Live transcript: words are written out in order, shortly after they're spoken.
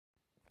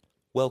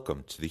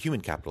Welcome to the Human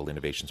Capital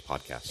Innovations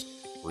Podcast.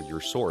 We're your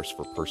source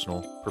for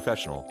personal,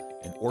 professional,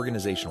 and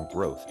organizational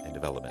growth and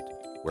development,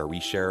 where we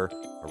share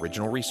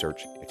original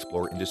research,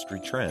 explore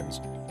industry trends,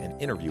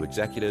 and interview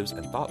executives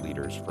and thought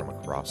leaders from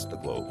across the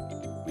globe.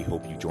 We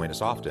hope you join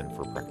us often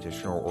for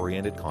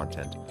practitioner-oriented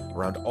content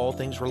around all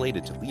things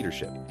related to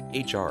leadership,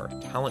 HR,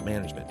 talent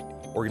management,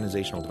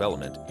 organizational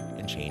development,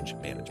 and change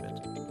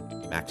management.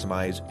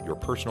 Maximize your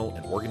personal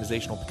and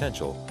organizational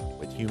potential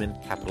with Human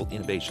Capital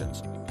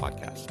Innovations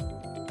Podcast.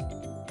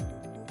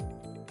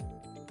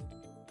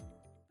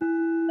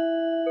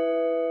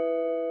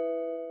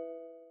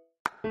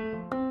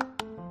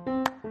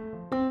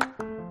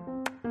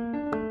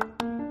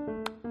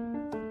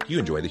 Do you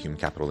enjoy the Human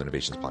Capital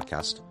Innovations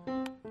Podcast?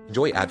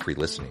 Enjoy ad-free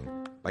listening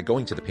by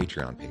going to the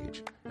Patreon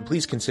page, and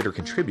please consider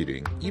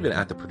contributing even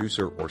at the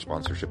producer or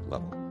sponsorship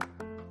level.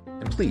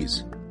 And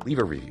please leave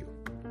a review.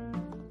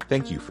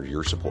 Thank you for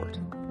your support.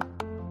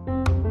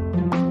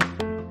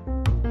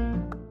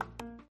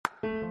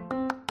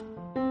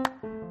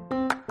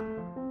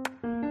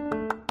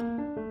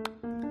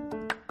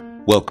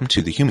 Welcome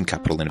to the Human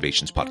Capital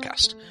Innovations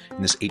Podcast.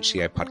 In this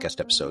HCI podcast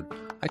episode,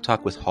 I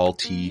talk with Hall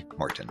T.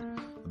 Martin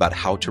about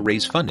how to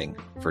raise funding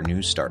for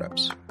new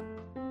startups.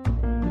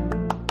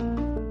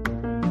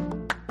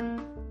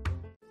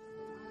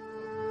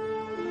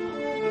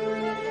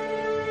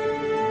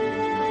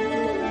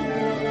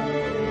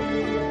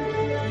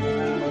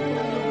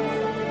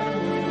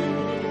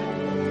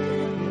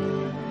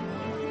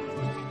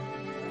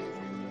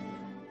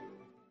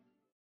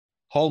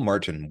 Hall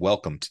Martin,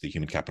 welcome to the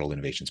Human Capital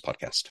Innovations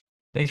Podcast.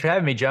 Thanks for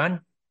having me,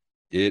 John.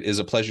 It is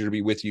a pleasure to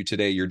be with you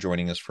today. You're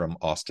joining us from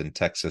Austin,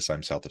 Texas.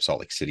 I'm south of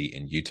Salt Lake City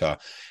in Utah.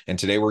 And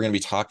today we're going to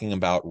be talking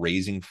about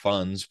raising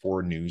funds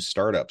for new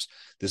startups.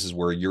 This is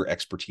where your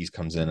expertise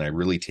comes in. I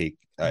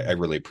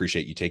really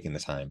appreciate you taking the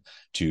time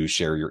to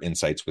share your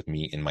insights with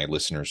me and my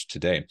listeners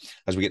today.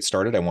 As we get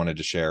started, I wanted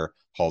to share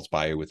Hall's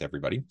bio with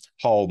everybody.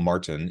 Hall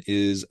Martin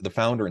is the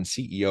founder and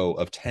CEO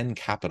of 10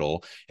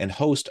 Capital and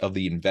host of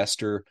the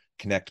Investor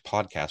Connect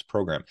podcast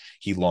program.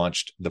 He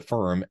launched the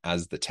firm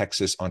as the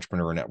Texas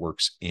Entrepreneur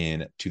Networks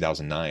in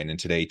 2009. And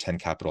today, 10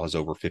 Capital has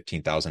over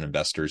 15,000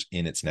 investors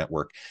in its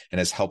network and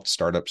has helped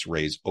startups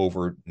raise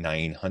over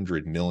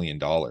 $900 million.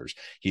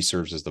 He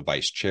serves as the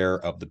vice chair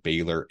of the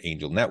Baylor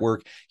Angel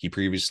Network. He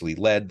previously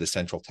led the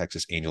Central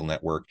Texas Angel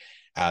Network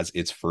as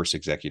its first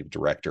executive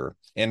director.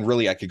 And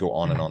really, I could go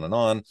on and on and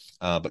on,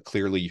 but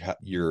clearly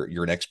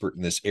you're an expert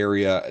in this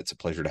area. It's a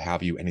pleasure to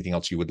have you. Anything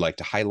else you would like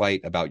to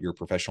highlight about your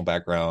professional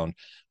background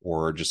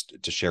or just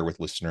to share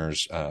with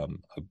listeners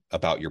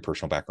about your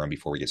personal background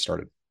before we get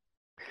started?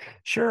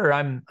 Sure.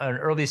 I'm an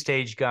early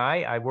stage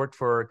guy. I worked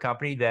for a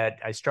company that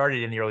I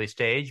started in the early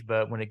stage,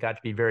 but when it got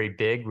to be very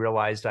big,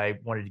 realized I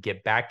wanted to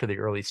get back to the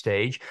early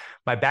stage.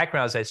 My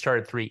background is I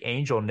started 3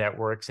 angel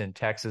networks in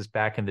Texas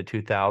back in the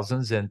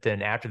 2000s. And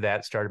then after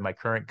that, started my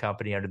current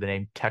company under the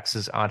name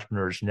Texas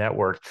Entrepreneurs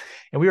Network.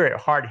 And we were at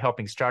heart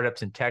helping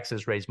startups in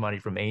Texas raise money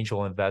from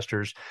angel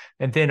investors.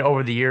 And then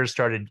over the years,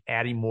 started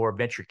adding more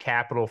venture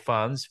capital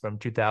funds. From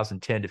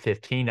 2010 to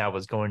 15, I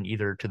was going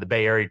either to the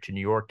Bay Area to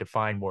New York to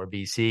find more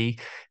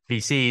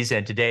VCs,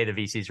 and today the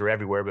VCs are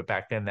everywhere, but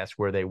back then that's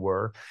where they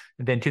were.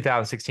 And then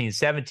 2016,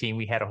 17,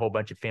 we had a whole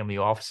bunch of family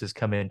offices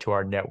come into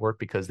our network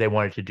because they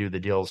wanted to do the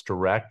deals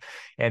direct.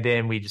 And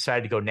then we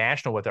decided to go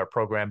national with our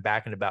program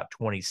back in about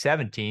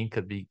 2017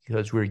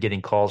 because we were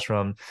getting calls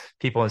from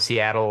people in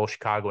Seattle,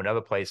 Chicago, and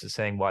other places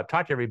saying, well, I've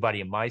talked to everybody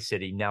in my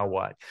city, now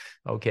what?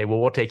 Okay, well,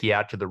 we'll take you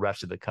out to the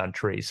rest of the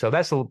country. So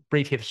that's a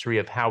brief history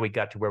of how we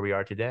got to where we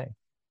are today.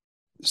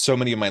 So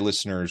many of my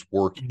listeners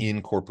work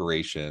in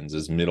corporations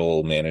as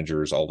middle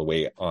managers all the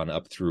way on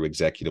up through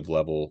executive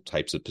level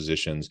types of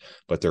positions,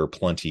 but there are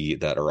plenty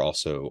that are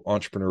also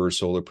entrepreneurs,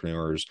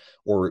 solopreneurs,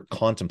 or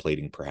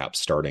contemplating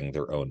perhaps starting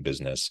their own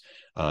business.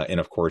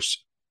 And of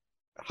course,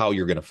 how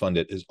you're going to fund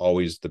it is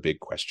always the big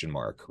question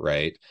mark,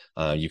 right?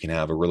 You can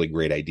have a really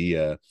great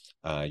idea.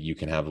 You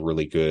can have a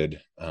really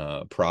good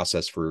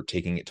process for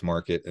taking it to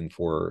market and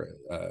for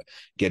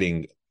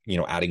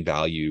adding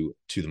value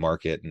to the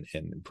market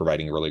and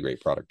providing a really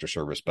great product or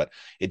service, but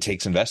it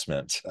takes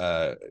investment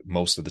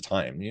most of the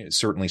time.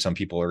 Certainly some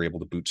people are able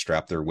to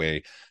bootstrap their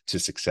way to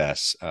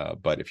success,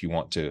 but if you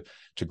want to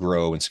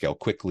grow and scale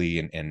quickly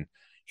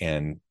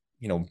and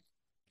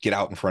get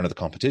out in front of the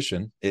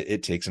competition,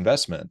 it takes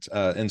investment.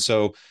 And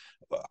so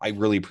I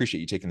really appreciate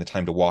you taking the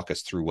time to walk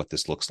us through what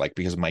this looks like,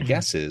 because my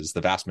guess is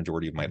the vast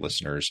majority of my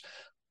listeners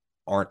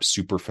aren't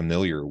super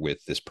familiar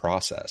with this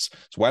process.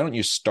 So why don't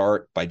you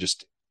start by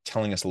just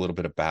telling us a little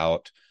bit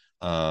about,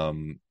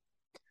 from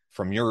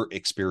your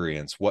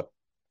experience, what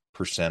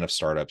percent of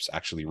startups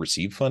actually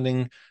receive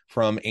funding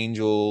from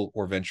angel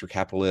or venture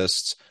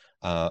capitalists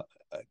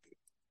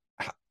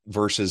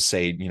versus,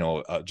 say,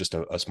 just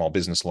a small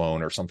business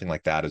loan or something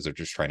like that as they're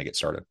just trying to get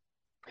started?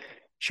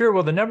 Sure.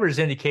 Well, the numbers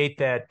indicate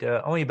that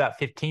only about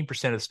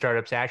 15% of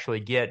startups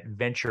actually get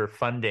venture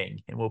funding.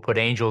 And we'll put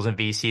angels and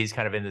VCs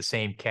kind of in the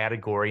same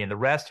category. And the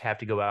rest have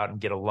to go out and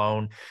get a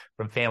loan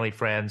from family,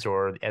 friends,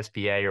 or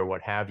SBA or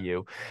what have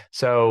you.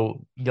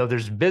 So,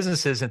 there's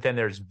businesses and then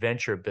there's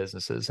venture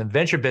businesses. And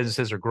venture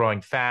businesses are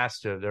growing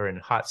fast. They're in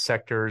hot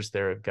sectors.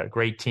 They've got a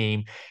great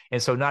team.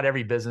 And so not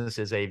every business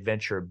is a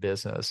venture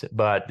business,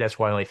 but that's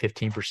why only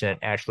 15%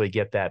 actually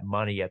get that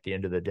money at the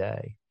end of the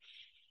day.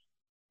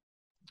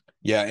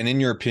 Yeah, and in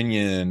your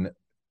opinion,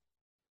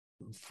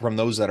 from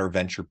those that are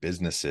venture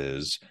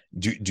businesses,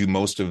 do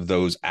most of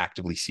those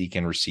actively seek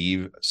and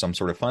receive some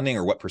sort of funding,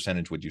 or what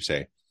percentage would you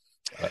say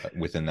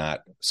within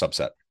that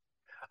subset?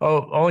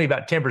 Oh, only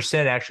about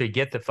 10% actually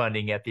get the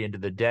funding at the end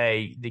of the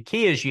day. The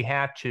key is you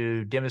have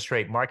to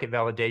demonstrate market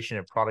validation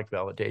and product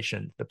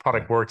validation. The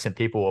product works and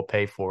people will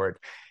pay for it.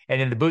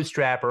 And in the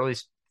bootstrap early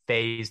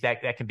phase,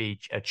 that can be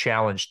a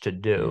challenge to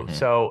do. Mm-hmm.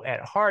 So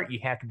at heart, you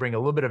have to bring a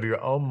little bit of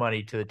your own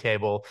money to the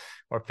table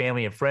or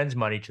family and friends'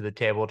 money to the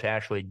table to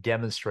actually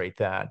demonstrate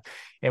that.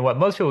 And what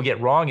most people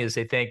get wrong is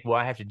they think, well,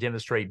 I have to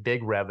demonstrate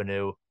big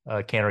revenue.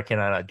 Can or can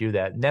I not do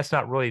that? And that's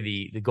not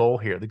really the goal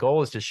here. The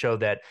goal is to show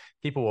that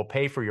people will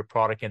pay for your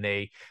product and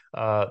they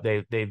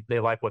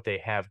like what they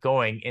have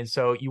going. And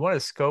so you want to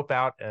scope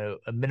out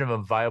a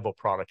minimum viable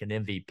product, an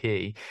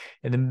MVP.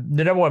 And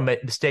the number one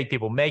mistake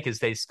people make is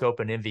they scope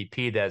an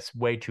MVP that's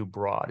way too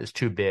broad, is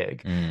too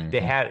big.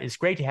 Mm-hmm. It's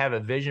great to have a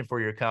vision for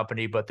your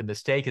company, but the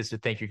mistake is to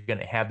think you're going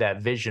to have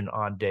that vision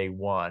on day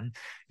one.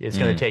 It's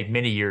going to take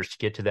many years to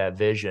get to that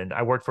vision.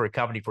 I worked for a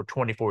company for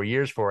 24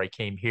 years before I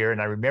came here,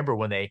 and I remember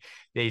when they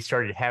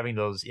started having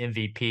those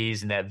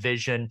MVPs and that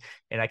vision,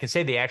 and I can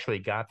say they actually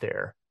got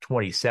there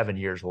 27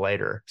 years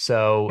later.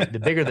 So the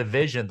bigger the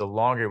vision, the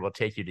longer it will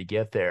take you to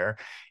get there.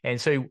 And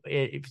so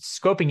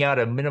scoping out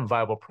a minimum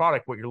viable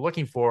product, what you're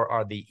looking for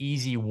are the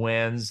easy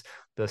wins,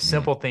 the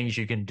simple things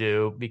you can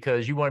do,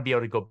 because you want to be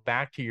able to go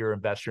back to your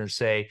investor and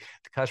say,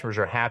 the customers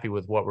are happy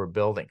with what we're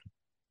building.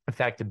 In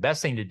fact, the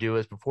best thing to do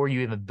is before you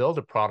even build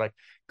a product,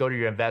 go to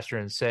your investor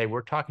and say,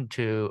 we're talking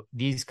to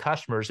these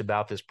customers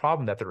about this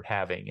problem that they're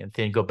having. And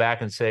then go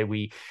back and say,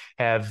 we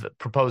have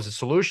proposed a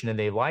solution and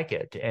they like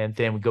it. And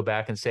then we go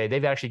back and say,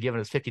 they've actually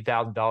given us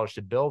 $50,000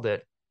 to build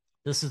it.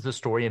 This is the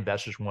story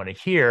investors want to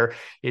hear,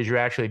 is you're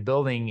actually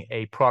building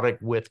a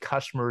product with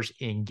customers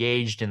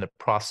engaged in the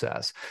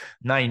process.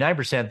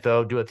 99%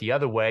 though do it the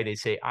other way. They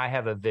say, I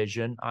have a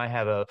vision, I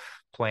have a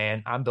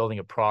plan, I'm building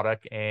a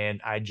product, and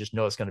I just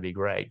know it's going to be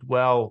great.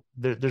 Well,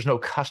 there's no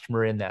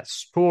customer in that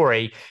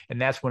story.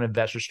 And that's when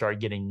investors start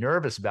getting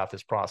nervous about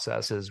this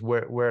process, is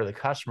where are the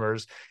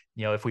customers?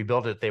 If we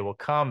build it, they will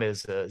come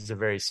is a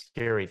very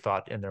scary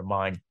thought in their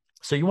mind.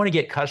 So you want to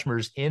get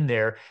customers in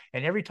there.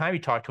 And every time you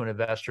talk to an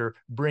investor,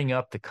 bring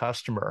up the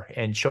customer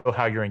and show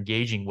how you're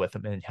engaging with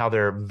them and how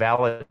they're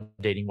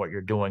validating what you're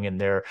doing and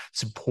they're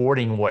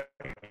supporting what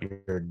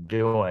you're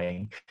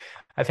doing.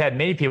 I've had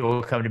many people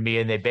who come to me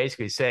and they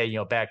basically say,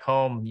 back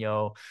home,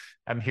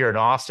 I'm here in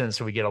Austin,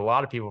 so we get a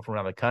lot of people from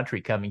around the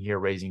country coming here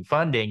raising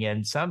funding.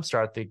 And some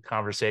start the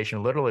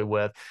conversation literally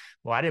with,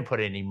 well, I didn't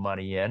put any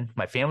money in.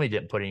 My family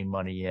didn't put any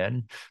money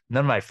in.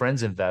 None of my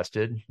friends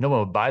invested. No one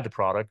would buy the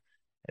product.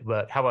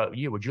 But how about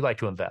you? Would you like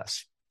to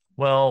invest?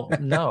 Well,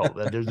 no,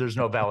 there's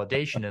no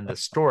validation in the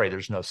story.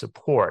 There's no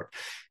support.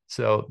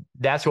 So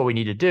that's what we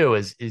need to do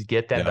is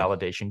get that Yeah.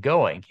 validation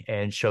going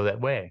and show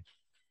that way.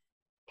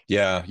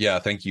 Yeah.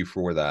 Thank you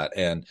for that.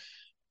 And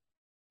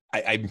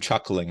I'm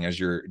chuckling as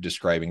you're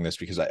describing this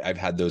because I've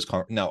had those.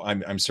 No,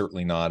 I'm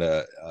certainly not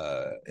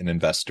an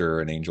investor,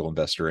 an angel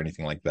investor, or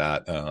anything like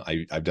that.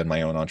 I've done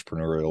my own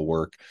entrepreneurial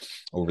work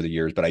over the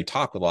years, but I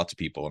talk with lots of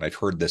people, and I've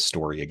heard this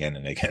story again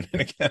and again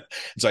and again.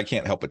 So I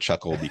can't help but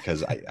chuckle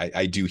because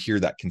I do hear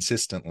that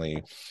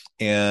consistently,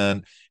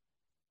 and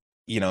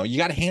you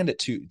got to hand it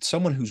to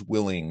someone who's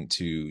willing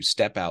to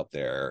step out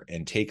there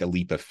and take a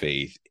leap of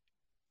faith,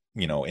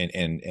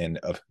 and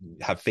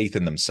have faith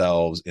in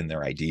themselves, in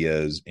their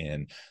ideas,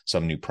 in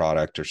some new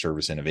product or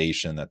service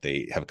innovation that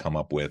they have come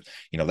up with.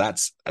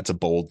 That's a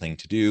bold thing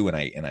to do, and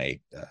I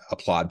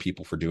applaud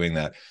people for doing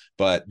that.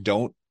 But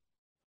don't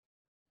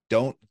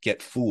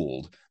get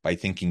fooled by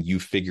thinking you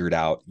figured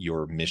out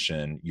your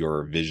mission,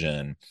 your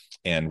vision,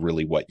 and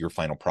really what your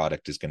final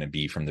product is going to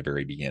be from the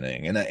very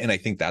beginning. And I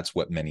think that's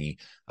what many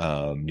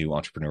new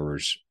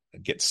entrepreneurs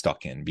get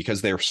stuck in,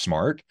 because they're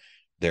smart.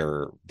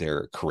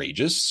 They're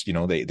courageous.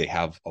 They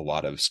have a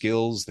lot of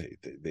skills.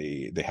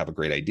 They have a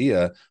great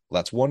idea. Well,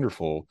 that's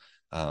wonderful.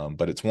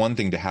 But it's one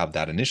thing to have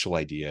that initial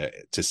idea,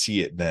 to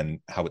see it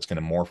then how it's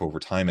going to morph over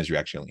time as you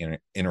actually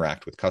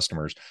interact with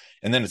customers.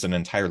 And then it's an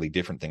entirely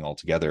different thing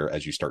altogether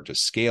as you start to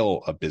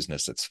scale a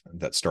business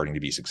that's starting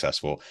to be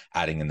successful,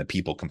 adding in the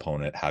people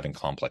component, having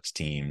complex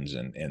teams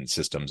and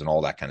systems and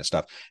all that kind of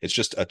stuff. It's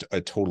just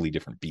a totally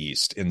different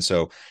beast. And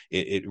so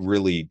it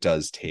really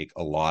does take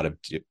a lot of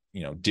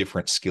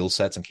different skill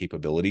sets and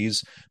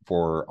capabilities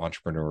for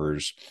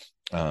entrepreneurs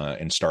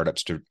and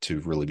startups to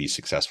really be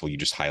successful. You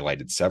just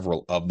highlighted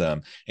several of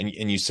them,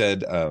 and you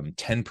said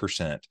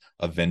 10%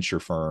 of venture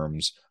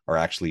firms are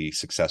actually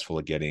successful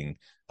at getting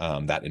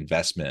that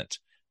investment.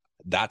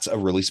 That's a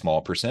really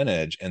small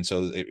percentage, and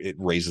so it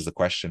raises the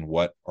question: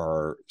 what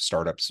are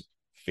startups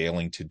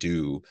failing to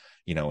do,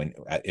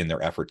 in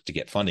their efforts to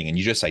get funding? And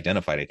you just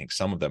identified, I think,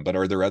 some of them, but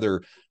are there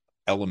other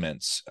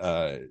elements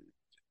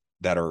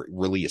that are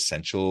really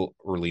essential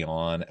early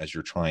on as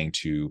you're trying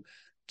to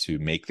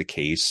make the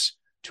case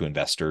to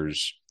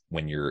investors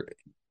when you're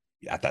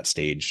at that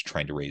stage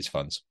trying to raise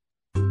funds?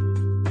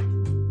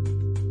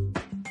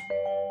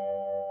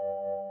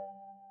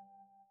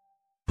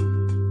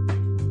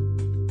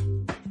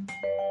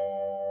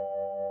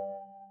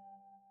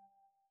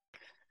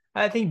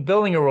 I think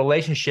building a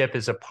relationship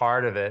is a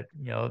part of it.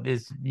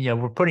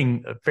 We're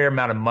putting a fair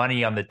amount of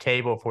money on the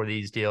table for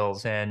these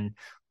deals, and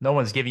no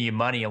one's giving you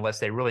money unless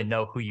they really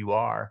know who you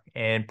are.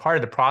 And part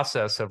of the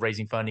process of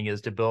raising funding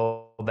is to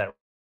build that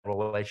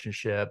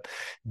relationship,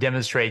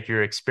 demonstrate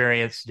your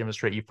experience,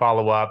 demonstrate you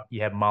follow up,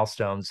 you have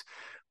milestones.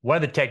 One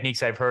of the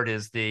techniques I've heard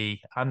is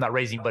I'm not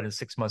raising, but in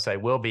 6 months I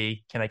will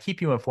be. Can I keep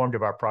you informed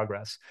of our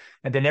progress?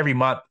 And then every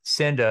month,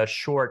 send a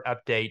short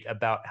update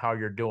about how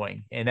you're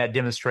doing. And that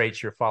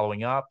demonstrates you're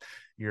following up,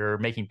 you're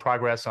making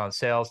progress on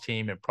sales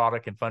team and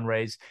product and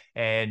fundraise.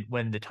 And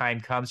when the time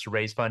comes to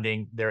raise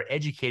funding, they're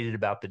educated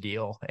about the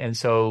deal. And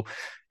so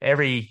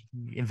every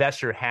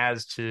investor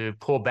has to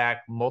pull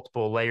back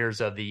multiple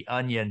layers of the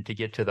onion to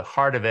get to the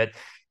heart of it.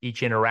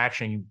 Each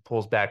interaction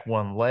pulls back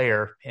one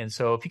layer. And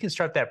so if you can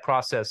start that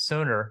process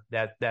sooner,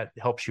 that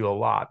helps you a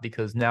lot,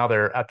 because now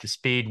they're up to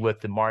speed with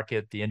the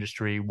market, the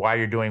industry, why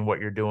you're doing what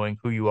you're doing,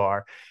 who you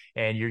are,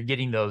 and you're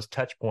getting those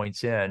touch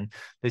points in.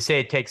 They say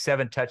it takes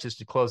 7 touches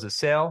to close a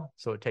sale,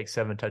 so it takes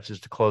 7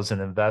 touches to close an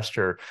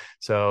investor.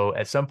 So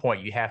at some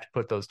point you have to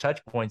put those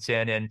touch points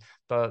in, and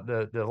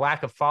the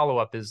lack of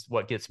follow-up is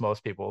what gets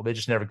most people. They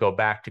just never go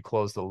back to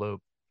close the loop.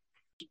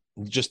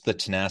 Just the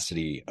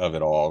tenacity of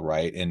it all,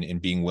 right? And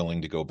being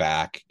willing to go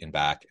back and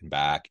back and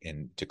back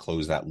and to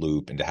close that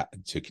loop and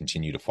to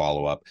continue to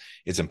follow up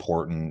is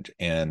important.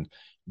 And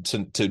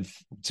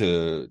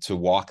to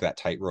walk that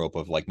tightrope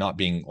of like not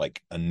being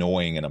like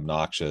annoying and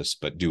obnoxious,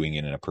 but doing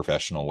it in a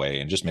professional way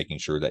and just making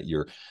sure that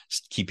you're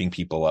keeping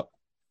people up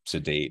to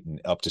date and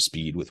up to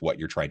speed with what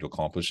you're trying to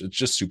accomplish. It's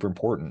just super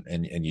important,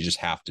 and you just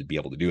have to be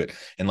able to do it.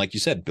 And like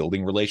you said,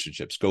 building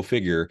relationships. Go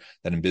figure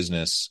that in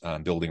business,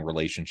 building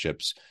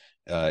relationships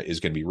is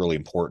going to be really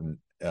important.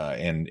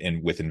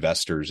 And with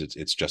investors,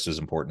 it's just as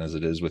important as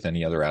it is with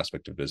any other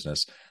aspect of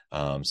business.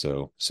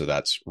 So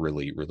that's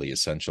really, really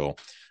essential.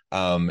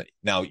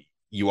 Now,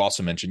 you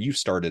also mentioned you've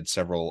started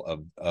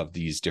several of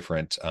these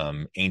different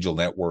angel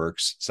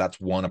networks. So that's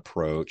one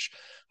approach.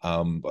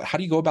 How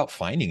do you go about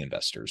finding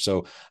investors?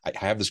 So I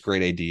have this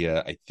great idea.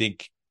 I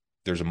think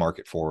there's a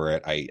market for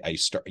it.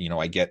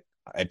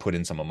 I put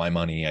in some of my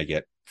money. I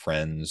get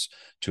friends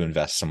to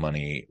invest some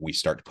money. We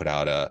start to put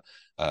out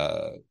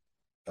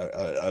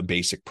a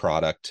basic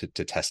product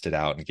to test it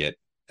out and get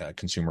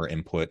consumer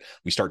input.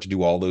 We start to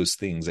do all those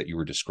things that you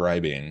were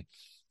describing.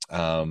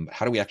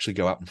 How do we actually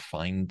go out and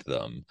find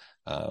them?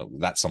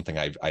 That's something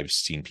I've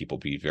seen people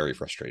be very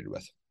frustrated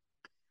with.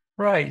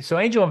 Right. So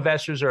angel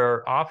investors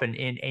are often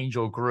in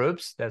angel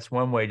groups. That's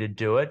one way to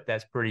do it.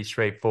 That's pretty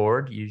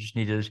straightforward. You just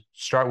need to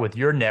start with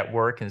your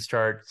network and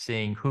start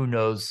seeing who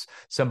knows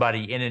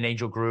somebody in an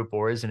angel group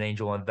or is an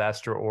angel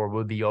investor or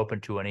would be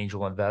open to an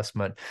angel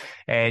investment.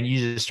 And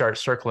you just start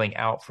circling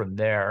out from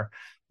there.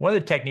 One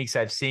of the techniques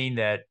I've seen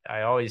that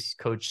I always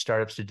coach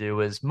startups to do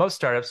is most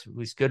startups, at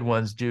least good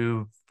ones,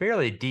 do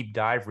fairly deep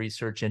dive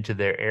research into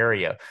their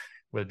area,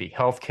 whether it be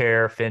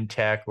healthcare,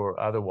 fintech, or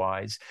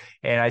otherwise.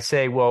 And I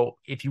say, well,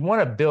 if you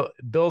want to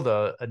build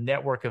a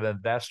network of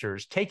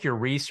investors, take your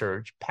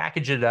research,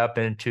 package it up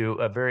into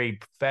a very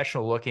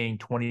professional looking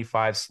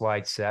 25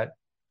 slide set,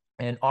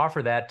 and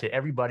offer that to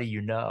everybody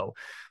you know.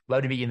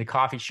 Love to meet you in the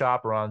coffee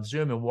shop or on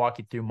Zoom and walk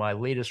you through my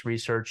latest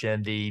research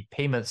in the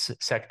payments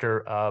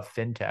sector of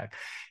fintech,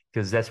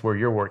 because that's where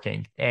you're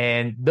working.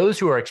 And those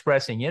who are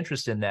expressing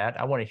interest in that,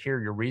 I want to hear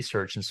your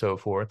research and so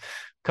forth.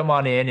 Come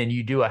on in and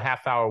you do a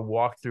half-hour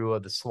walkthrough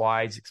of the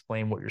slides,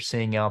 explain what you're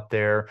seeing out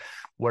there.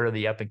 What are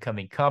the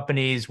up-and-coming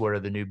companies? What are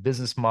the new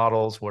business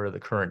models? What are the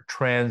current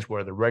trends? What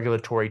are the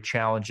regulatory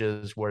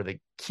challenges? What are the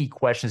key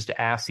questions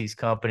to ask these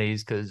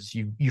companies? Because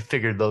you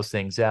figured those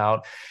things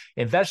out.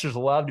 Investors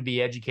love to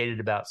be educated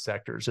about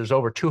sectors. There's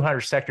over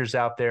 200 sectors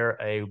out there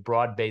a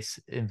broad-based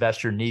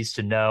investor needs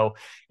to know,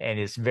 and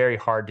it's very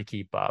hard to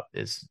keep up.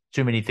 It's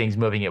too many things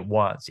moving at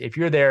once. If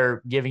you're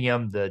there giving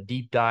them the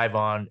deep dive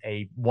on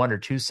a 1 or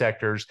 2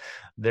 sectors,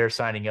 they're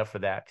signing up for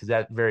that because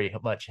that very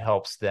much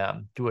helps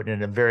them. Do it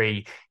in a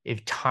very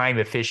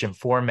time-efficient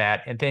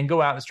format, and then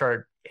go out and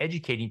start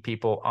educating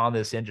people on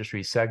this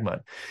industry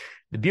segment.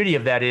 The beauty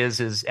of that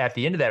is at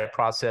the end of that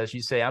process,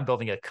 you say, I'm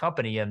building a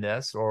company in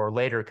this, or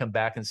later come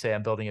back and say,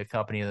 I'm building a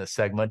company in this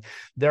segment.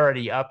 They're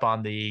already up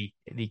on the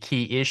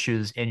key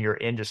issues in your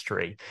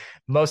industry.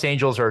 Most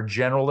angels are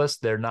generalists.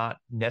 They're not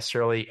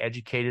necessarily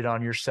educated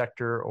on your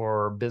sector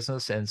or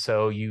business. And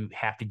so you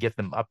have to get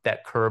them up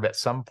that curve at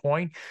some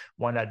point.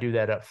 Why not do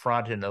that up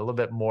front in a little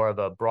bit more of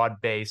a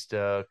broad-based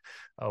a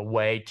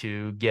way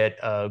to get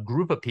a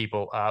group of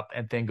people up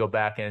and then go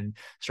back and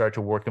start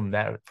to work them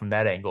that from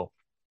that angle.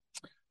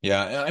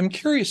 Yeah, I'm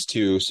curious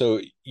too. So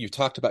you've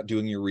talked about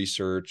doing your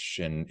research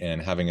and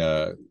having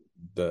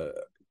the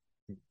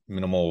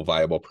minimal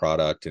viable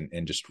product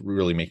and just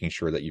really making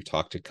sure that you've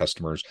talked to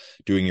customers,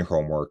 doing your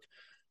homework,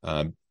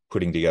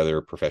 putting together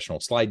a professional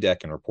slide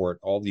deck and report,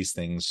 all these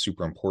things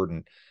super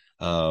important.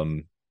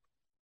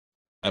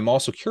 I'm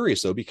also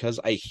curious though, because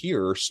I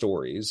hear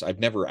stories. I've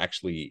never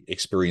actually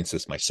experienced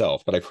this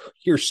myself, but I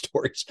hear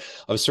stories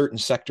of certain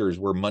sectors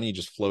where money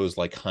just flows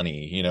like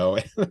honey,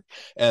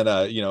 and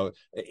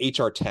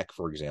HR tech,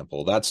 for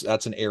example, that's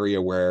an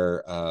area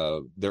where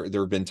there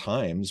have been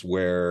times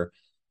where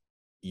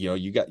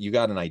you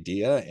got an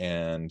idea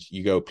and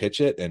you go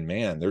pitch it, and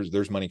man,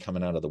 there's money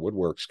coming out of the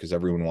woodworks because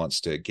everyone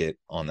wants to get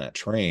on that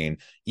train,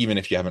 even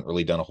if you haven't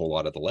really done a whole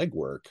lot of the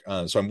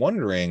legwork. So I'm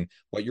wondering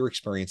what your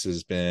experience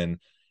has been,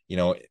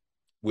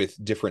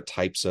 with different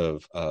types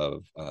of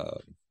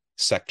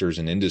sectors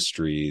and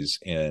industries,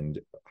 and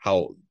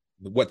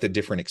what the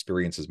different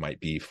experiences might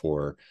be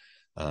for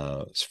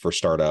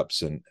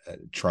startups and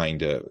trying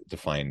to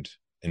find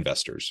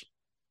investors.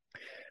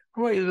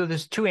 Well,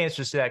 there's two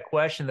answers to that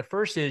question. The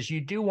first is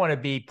you do want to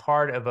be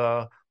part of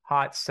a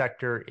hot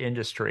sector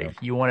industry. Yeah.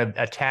 You want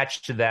to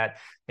attach to that.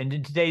 And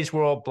in today's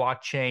world,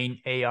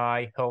 blockchain,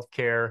 AI,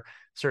 healthcare,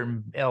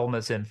 certain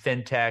elements in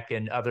fintech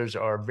and others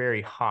are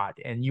very hot.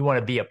 And you want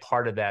to be a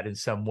part of that in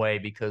some way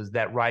because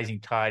that rising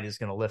tide is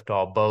going to lift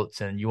all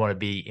boats and you want to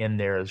be in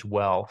there as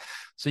well.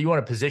 So you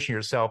want to position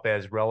yourself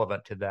as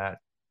relevant to that.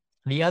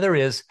 The other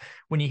is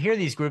when you hear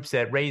these groups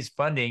that raise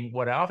funding,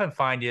 what I often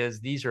find is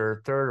these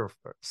are third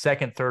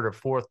or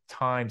fourth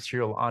time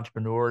serial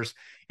entrepreneurs,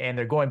 and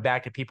they're going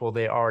back to people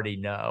they already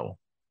know.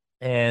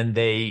 And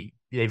they've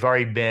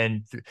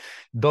already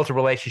built a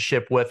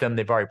relationship with them.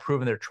 They've already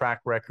proven their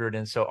track record.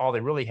 And so all they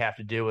really have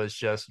to do is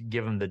just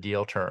give them the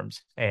deal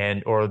terms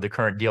or the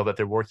current deal that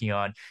they're working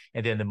on.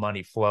 And then the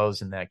money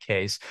flows in that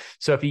case.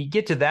 So if you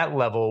get to that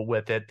level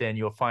with it, then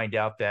you'll find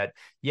out that,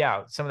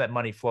 yeah, some of that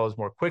money flows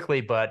more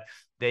quickly, but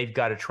they've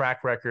got a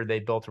track record, they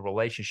built a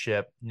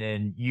relationship,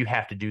 and you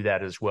have to do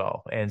that as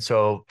well. And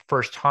so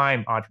first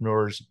time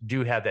entrepreneurs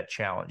do have that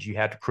challenge. You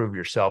have to prove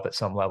yourself at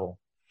some level.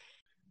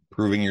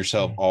 Proving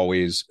yourself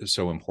always is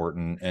so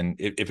important, and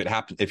if it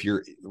happens, if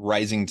your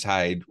rising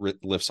tide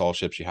lifts all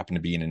ships, you happen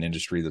to be in an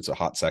industry that's a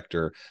hot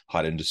sector,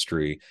 hot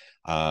industry,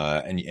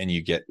 and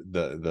you get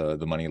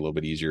the money a little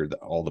bit easier,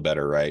 all the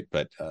better, right?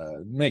 But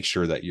make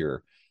sure that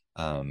you're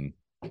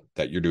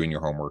doing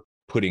your homework,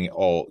 getting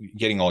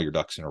all your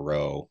ducks in a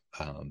row,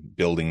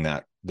 building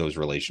those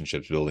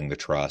relationships, building the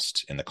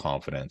trust and the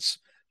confidence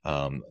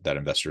that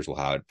investors will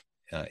have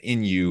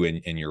in you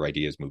and your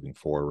ideas moving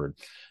forward.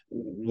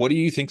 What do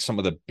you think some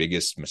of the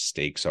biggest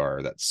mistakes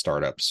are that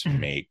startups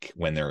make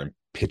when they're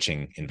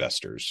pitching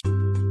investors?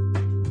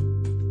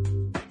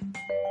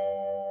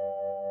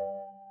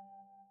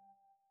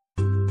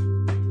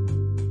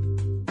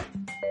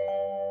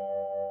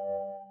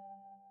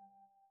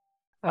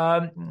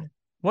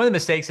 One of the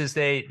mistakes is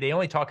they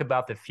only talk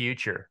about the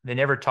future. They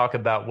never talk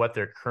about what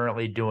they're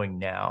currently doing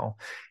now.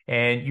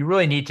 And you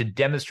really need to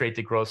demonstrate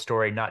the growth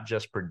story, not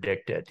just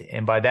predict it.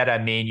 And by that, I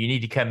mean, you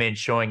need to come in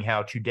showing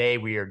how today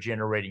we are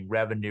generating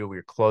revenue,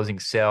 we're closing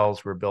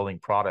sales, we're building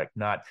product,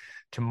 not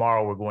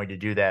tomorrow we're going to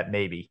do that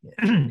maybe.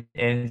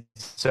 And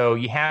so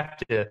you have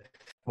to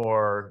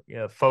more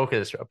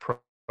focused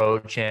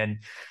approach. And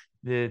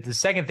the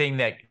second thing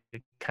that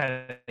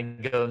kind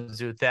of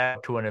goes with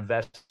that to an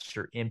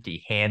investor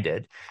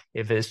empty-handed.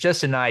 If it's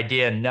just an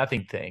idea,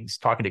 nothing things,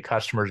 talking to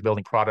customers,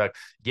 building product,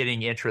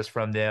 getting interest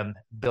from them,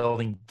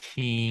 building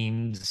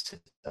teams,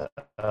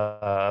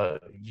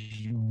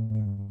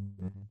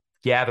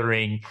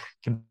 gathering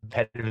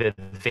competitive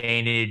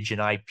advantage and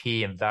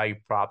IP and value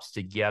props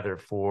together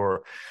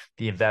for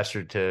the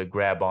investor to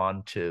grab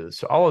onto.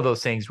 So all of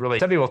those things really,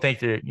 some people think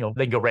that,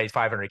 they can go raise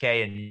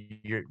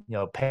 500K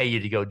and pay you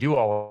to go do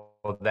all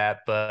of that,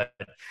 but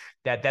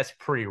that's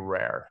pretty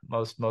rare.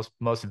 Most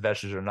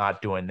investors are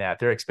not doing that.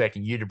 They're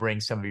expecting you to bring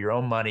some of your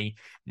own money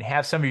and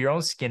have some of your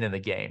own skin in the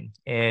game.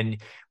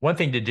 And one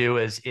thing to do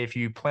is if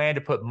you plan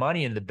to put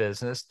money in the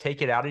business,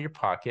 take it out of your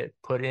pocket,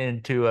 put it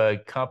into a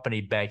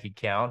company bank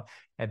account,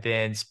 and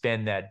then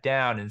spend that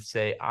down and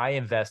say, I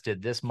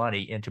invested this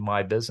money into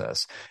my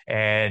business.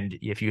 And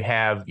if you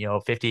have,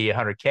 50,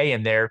 100K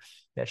in there,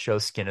 that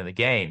shows skin in the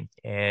game.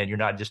 And you're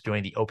not just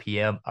doing the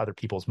OPM, other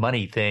people's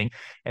money thing.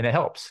 And it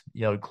helps,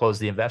 close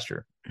the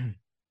investor.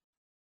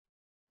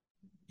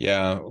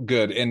 Yeah,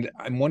 good. And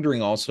I'm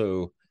wondering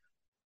also,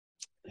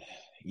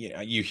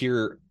 you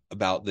hear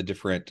about the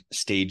different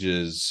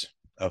stages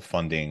of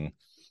funding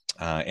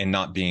and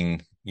not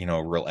being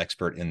a real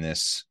expert in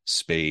this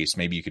space.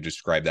 Maybe you could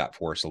describe that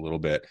for us a little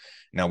bit.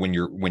 Now, when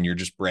you're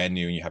just brand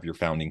new and you have your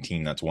founding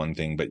team, that's one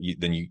thing, but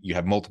then you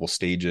have multiple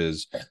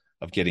stages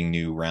of getting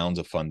new rounds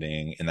of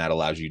funding, and that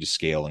allows you to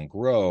scale and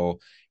grow.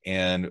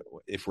 And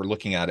if we're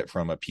looking at it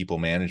from a people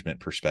management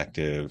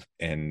perspective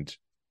and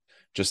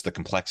just the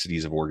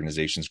complexities of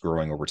organizations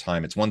growing over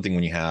time, it's one thing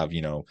when you have,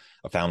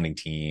 a founding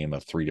team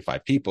of 3 to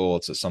 5 people.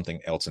 It's something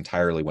else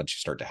entirely once you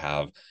start to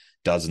have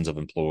dozens of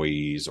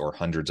employees or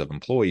hundreds of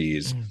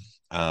employees.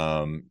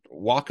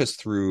 Walk us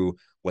through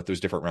what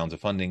those different rounds of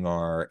funding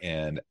are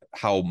and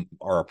how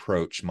our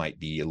approach might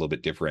be a little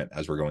bit different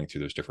as we're going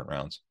through those different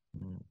rounds.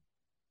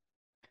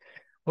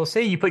 Well,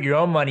 say you put your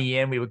own money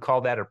in, we would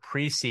call that a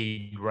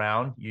pre-seed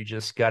round. You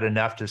just got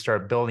enough to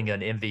start building an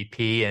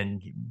MVP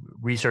and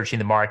researching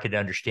the market,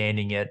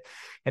 understanding it.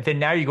 And then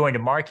now you're going to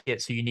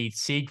market, so you need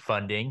seed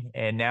funding.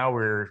 And now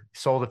we're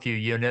sold a few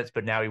units,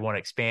 but now we want to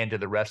expand to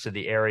the rest of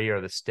the area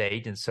or the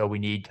state. And so we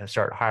need to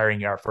start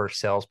hiring our first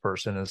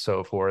salesperson and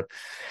so forth.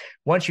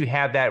 Once you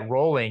have that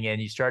rolling and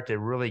you start to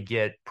really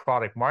get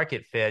product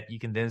market fit, you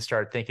can then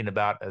start thinking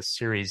about a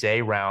Series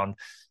A round.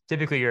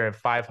 Typically, you're in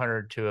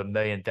 $500 to $1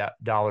 million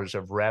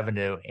of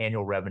revenue,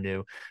 annual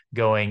revenue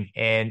going.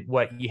 And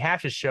what you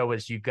have to show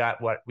is you've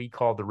got what we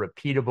call the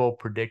repeatable,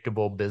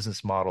 predictable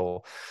business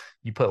model.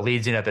 You put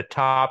leads in at the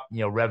top,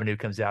 revenue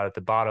comes out at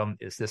the bottom.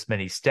 It's this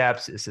many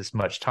steps, it's this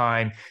much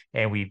time.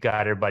 And we've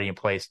got everybody in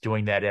place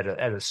doing that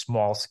at a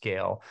small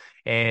scale.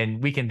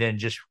 And we can then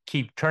just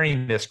keep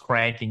turning this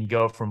crank and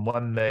go from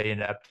 1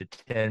 million up to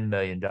 $10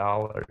 million.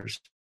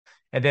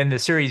 And then the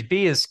Series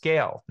B is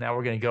scale. Now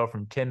we're going to go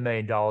from $10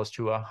 million to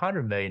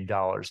 $100 million.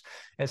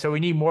 And so we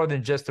need more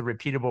than just the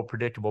repeatable,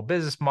 predictable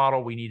business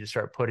model. We need to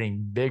start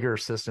putting bigger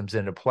systems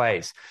into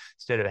place.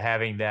 Instead of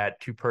having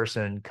that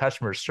 2-person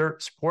customer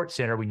support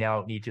center, we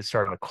now need to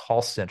start a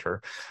call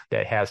center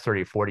that has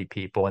 30 or 40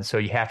 people. And so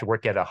you have to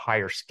work at a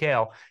higher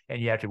scale,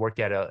 and you have to work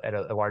at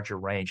a larger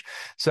range.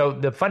 So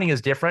the funding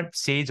is different.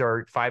 Seeds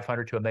are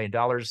 $500 to $1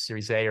 million.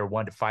 Series A are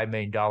 $1 to $5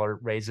 million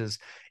raises.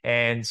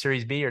 And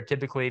Series B are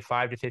typically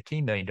 $5 to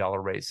 $15 million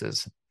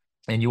raises.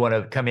 And you want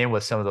to come in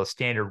with some of those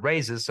standard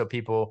raises so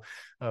people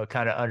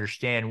kind of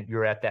understand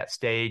you're at that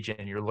stage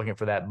and you're looking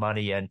for that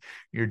money and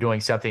you're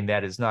doing something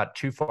that is not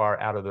too far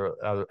out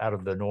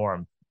of the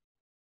norm.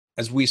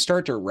 As we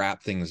start to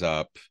wrap things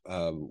up,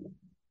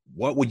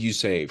 what would you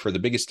say for the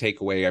biggest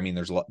takeaway? I mean,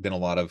 there's been a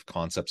lot of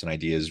concepts and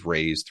ideas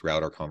raised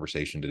throughout our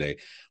conversation today.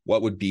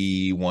 What would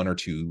be one or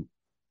two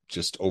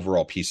just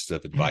overall pieces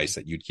of advice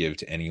that you'd give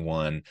to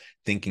anyone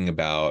thinking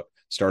about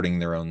starting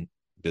their own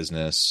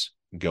business,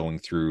 going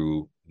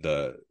through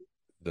the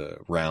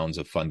rounds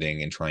of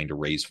funding and trying to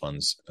raise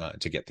funds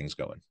to get things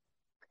going?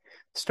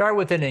 Start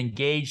with an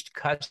engaged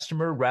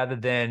customer rather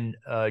than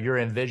your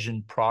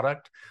envisioned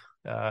product.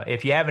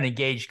 If you have an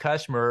engaged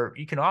customer,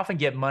 you can often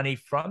get money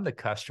from the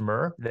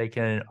customer. They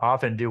can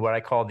often do what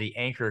I call the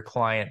anchor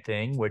client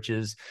thing, which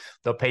is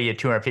they'll pay you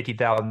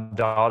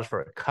 $250,000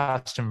 for a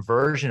custom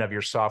version of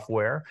your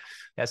software.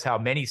 That's how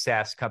many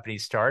SaaS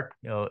companies start.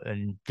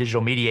 And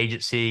digital media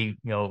agency,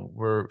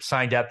 were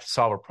signed up to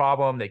solve a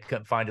problem. They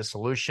couldn't find a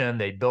solution.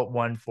 They built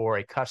one for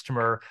a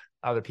customer.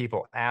 Other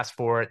people asked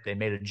for it. They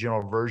made a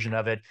general version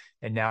of it,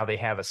 and now they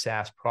have a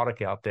SaaS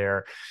product out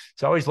there.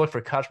 So I always look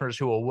for customers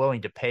who are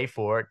willing to pay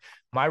for it.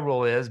 My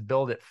rule is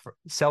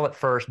sell it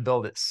first,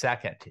 build it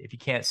second. If you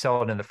can't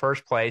sell it in the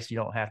first place, you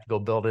don't have to go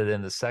build it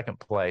in the second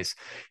place.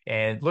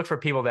 And look for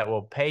people that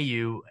will pay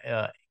you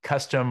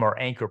custom or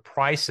anchor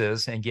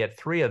prices and get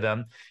 3 of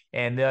them.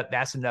 And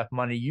that's enough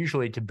money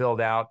usually to build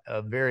out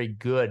a very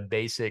good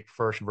basic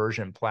first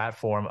version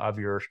platform of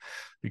your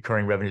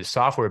recurring revenue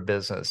software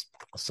business.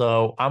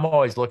 So I'm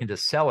always looking to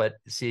sell it,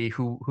 see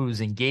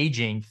who's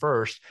engaging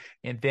first.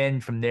 And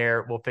then from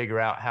there, we'll figure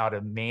out how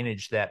to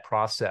manage that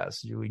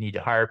process. Do we need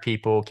to hire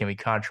people? Can we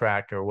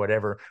contract or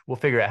whatever? We'll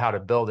figure out how to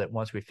build it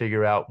once we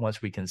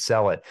can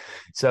sell it.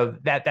 So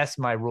that's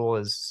my rule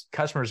is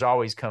customers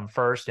always come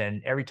first.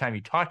 And every time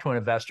you talk to an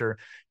investor,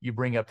 you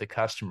bring up the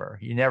customer.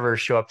 You never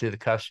show up to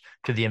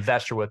the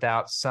investor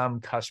without some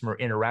customer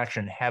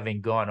interaction having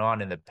gone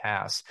on in the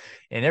past.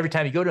 And every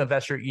time you go to an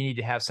investor, you need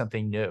to have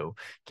something new. You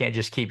can't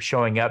just keep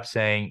showing up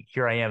saying,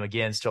 here I am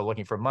again, still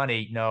looking for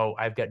money. No,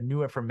 I've got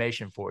new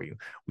information for you.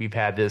 We've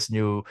had this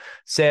new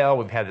sale.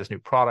 We've had this new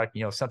product.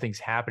 Something's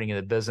happening in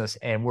the business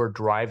and we're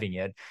driving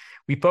it.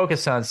 We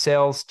focus on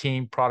sales,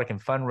 team, product,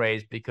 and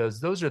fundraise because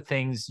those are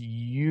things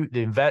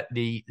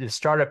the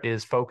startup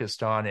is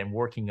focused on and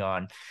working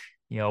on.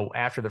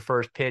 After the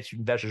first pitch,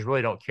 investors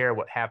really don't care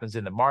what happens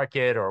in the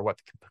market or what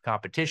the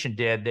competition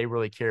did. They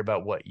really care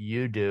about what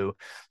you do.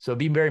 So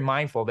be very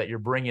mindful that you're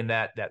bringing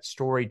that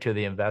story to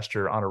the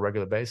investor on a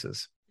regular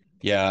basis.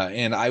 Yeah.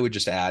 And I would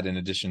just add, in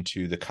addition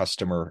to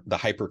the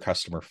hyper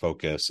customer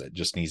focus, it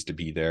just needs to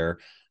be there.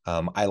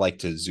 I like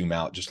to zoom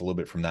out just a little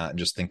bit from that and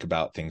just think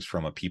about things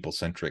from a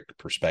people-centric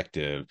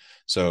perspective.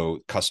 So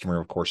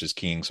customer, of course, is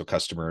king. So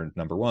customer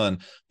number one,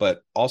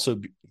 but also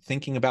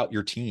thinking about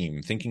your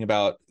team, thinking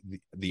about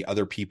the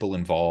other people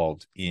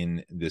involved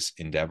in this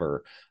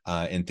endeavor,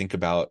 and think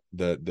about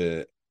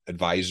the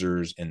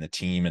advisors and the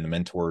team and the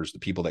mentors, the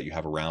people that you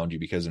have around you,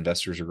 because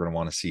investors are going to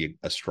want to see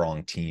a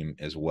strong team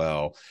as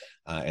well.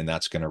 And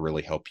that's going to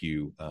really help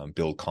you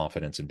build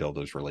confidence and build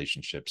those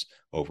relationships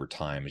over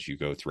time as you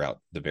go throughout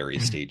the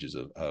various stages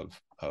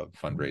of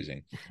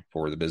fundraising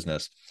for the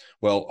business.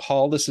 Well,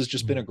 Hall, this has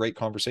just been a great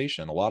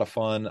conversation, a lot of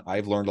fun.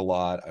 I've learned a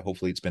lot.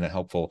 Hopefully it's been a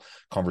helpful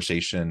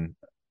conversation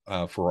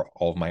for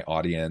all of my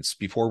audience.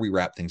 Before we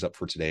wrap things up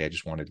for today, I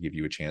just wanted to give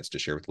you a chance to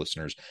share with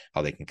listeners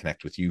how they can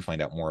connect with you,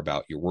 find out more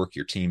about your work,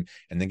 your team,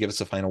 and then give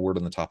us a final word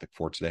on the topic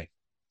for today.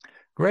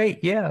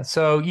 Great. Yeah.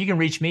 So you can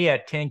reach me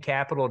at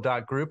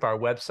 10capital.group, our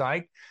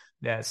website.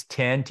 That's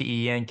 10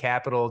 TEN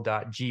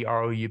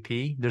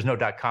capital.group. There's no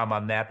 .com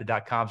on that.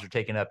 The .coms were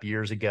taken up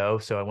years ago,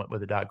 so I went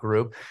with the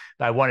 .group.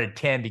 I wanted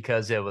 10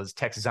 because it was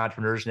Texas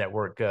Entrepreneurs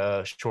Network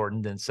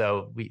shortened, and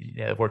so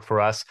it worked for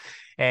us.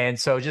 And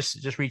so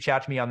just reach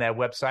out to me on that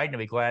website, and I'll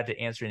be glad to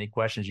answer any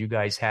questions you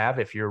guys have.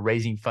 If you're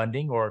raising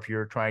funding or if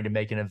you're trying to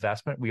make an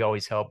investment, we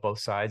always help both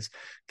sides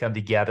come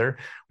together.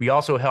 We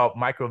also help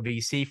micro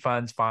VC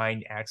funds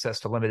find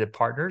access to limited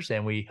partners,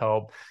 and we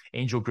help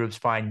angel groups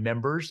find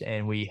members,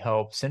 and we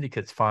help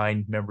syndicates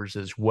find members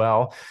as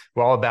well.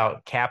 We're all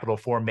about capital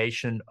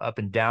formation up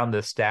and down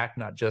the stack,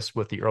 not just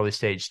with the early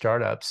stage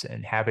startups,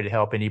 and happy to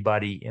help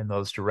anybody in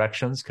those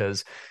directions,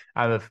 because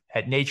I'm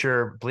at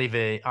nature believe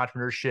in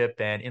entrepreneurship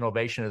and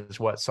innovation is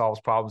what solves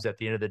problems at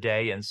the end of the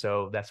day. And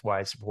so that's why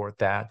I support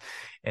that.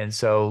 And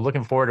so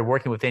looking forward to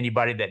working with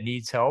anybody that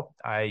needs help.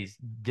 I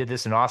did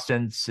this in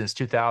Austin since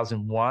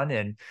 2001,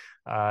 and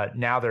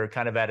now they're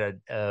kind of at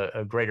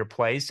a greater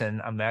place,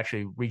 and I'm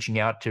actually reaching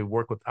out to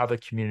work with other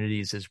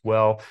communities as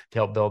well to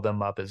help build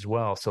them up as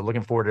well. So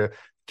looking forward to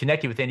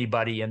connecting with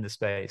anybody in the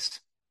space.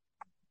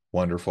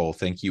 Wonderful.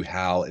 Thank you,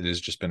 Hal. It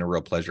has just been a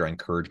real pleasure. I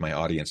encourage my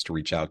audience to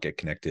reach out, get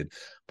connected,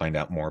 find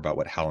out more about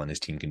what Hal and his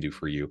team can do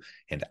for you.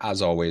 And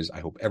as always, I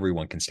hope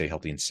everyone can stay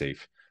healthy and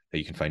safe, that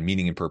you can find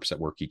meaning and purpose at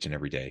work each and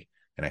every day.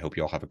 And I hope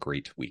you all have a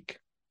great week.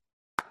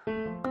 Do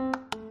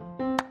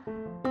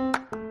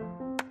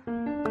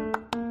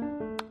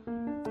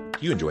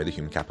you enjoy the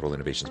Human Capital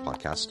Innovations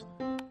podcast?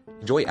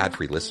 Enjoy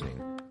ad-free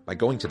listening by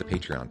going to the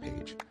Patreon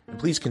page. And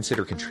please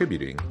consider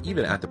contributing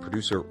even at the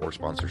producer or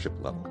sponsorship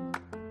level.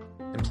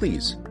 And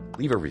please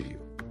leave a review.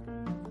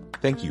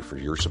 Thank you for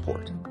your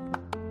support.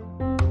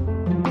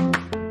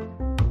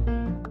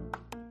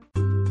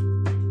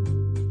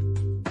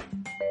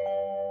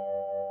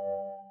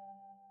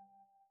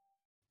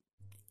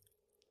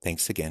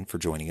 Thanks again for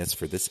joining us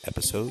for this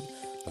episode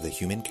of the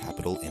Human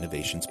Capital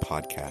Innovations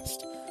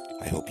Podcast.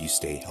 I hope you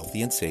stay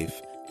healthy and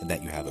safe and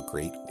that you have a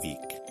great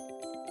week.